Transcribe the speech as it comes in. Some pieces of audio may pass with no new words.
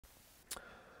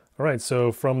All right,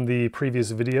 so from the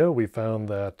previous video, we found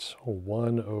that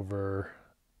 1 over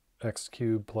x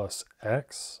cubed plus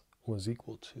x was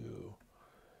equal to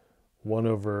 1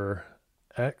 over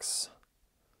x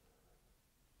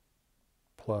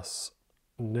plus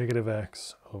negative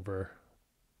x over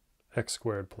x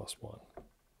squared plus 1.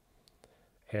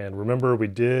 And remember, we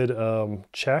did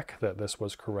check that this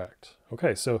was correct.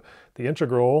 Okay, so the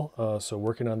integral, so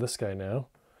working on this guy now,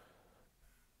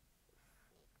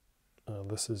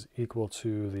 this is equal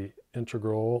to the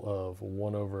integral of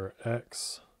 1 over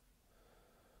x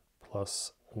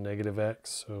plus negative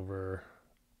x over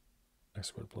x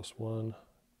squared plus 1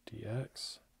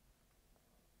 dx.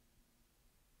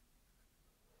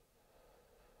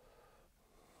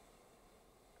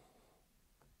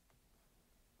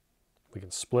 We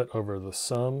can split over the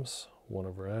sums, 1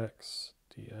 over x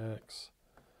dx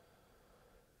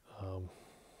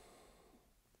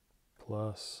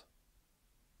plus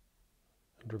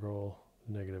integral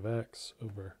negative x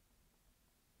over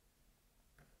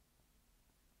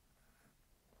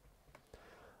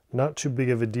not too big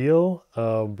of a deal,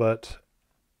 but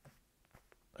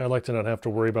I like to not have to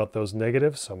worry about those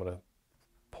negatives, so I'm going to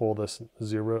pull this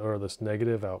 0 or this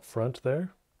negative out front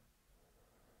there.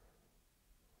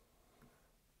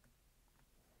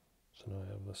 So now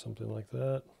I have something like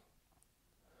that.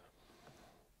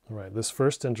 All right, this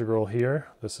first integral here,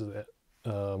 this is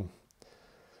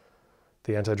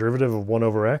the antiderivative of 1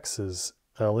 over x is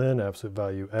ln absolute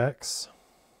value x,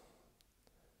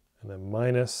 and then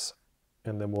minus,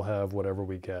 and then we'll have whatever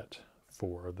we get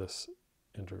for this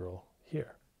integral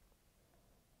here.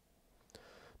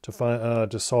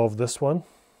 To solve this one,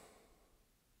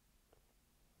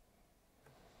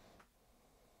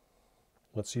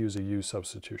 let's use a u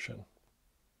substitution.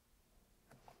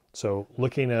 So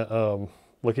looking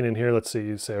in here, let's see,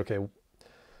 you say, okay,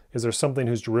 is there something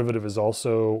whose derivative is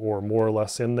also or more or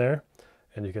less in there?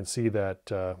 And you can see that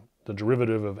the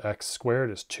derivative of x squared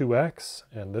is 2x,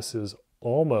 and this is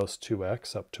almost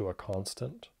 2x up to a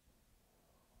constant.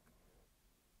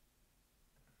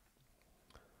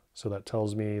 So that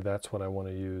tells me that's what I want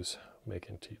to use,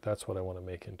 that's what I want to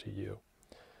make into u.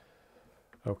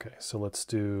 Okay, so let's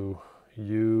do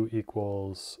u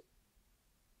equals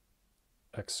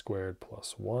x squared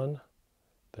plus 1,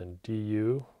 then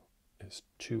du is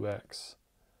 2x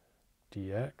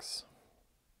dx.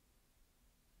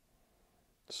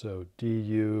 So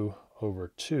du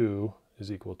over 2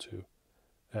 is equal to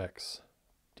x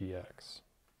dx.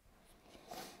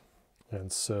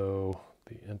 And so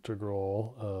the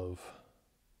integral of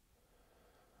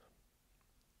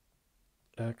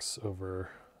x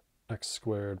over x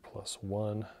squared plus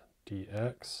 1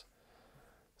 dx.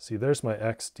 See, there's my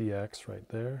x dx right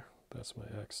there. That's my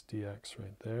x dx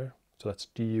right there. So that's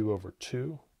du over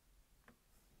 2.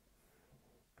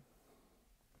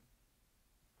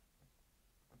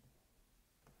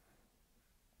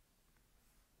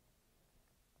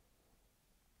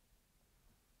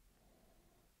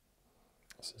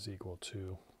 This is equal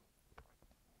to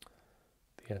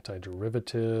the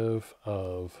antiderivative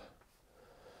of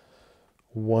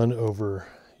 1 over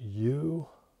u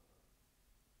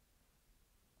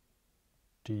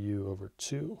du over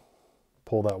 2.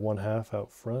 Pull that 1/2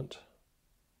 out front.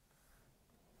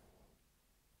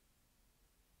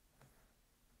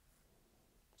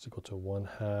 It's equal to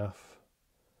 1/2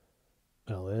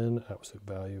 ln absolute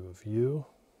value of u,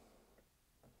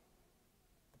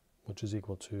 which is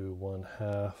equal to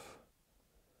 1/2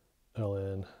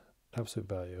 ln absolute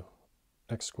value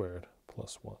x squared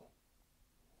plus 1.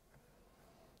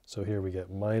 So here we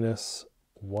get minus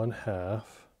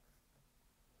 1/2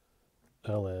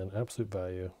 ln absolute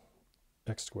value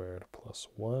x squared plus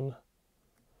 1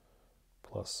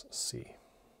 plus c.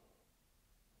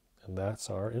 And that's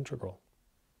our integral.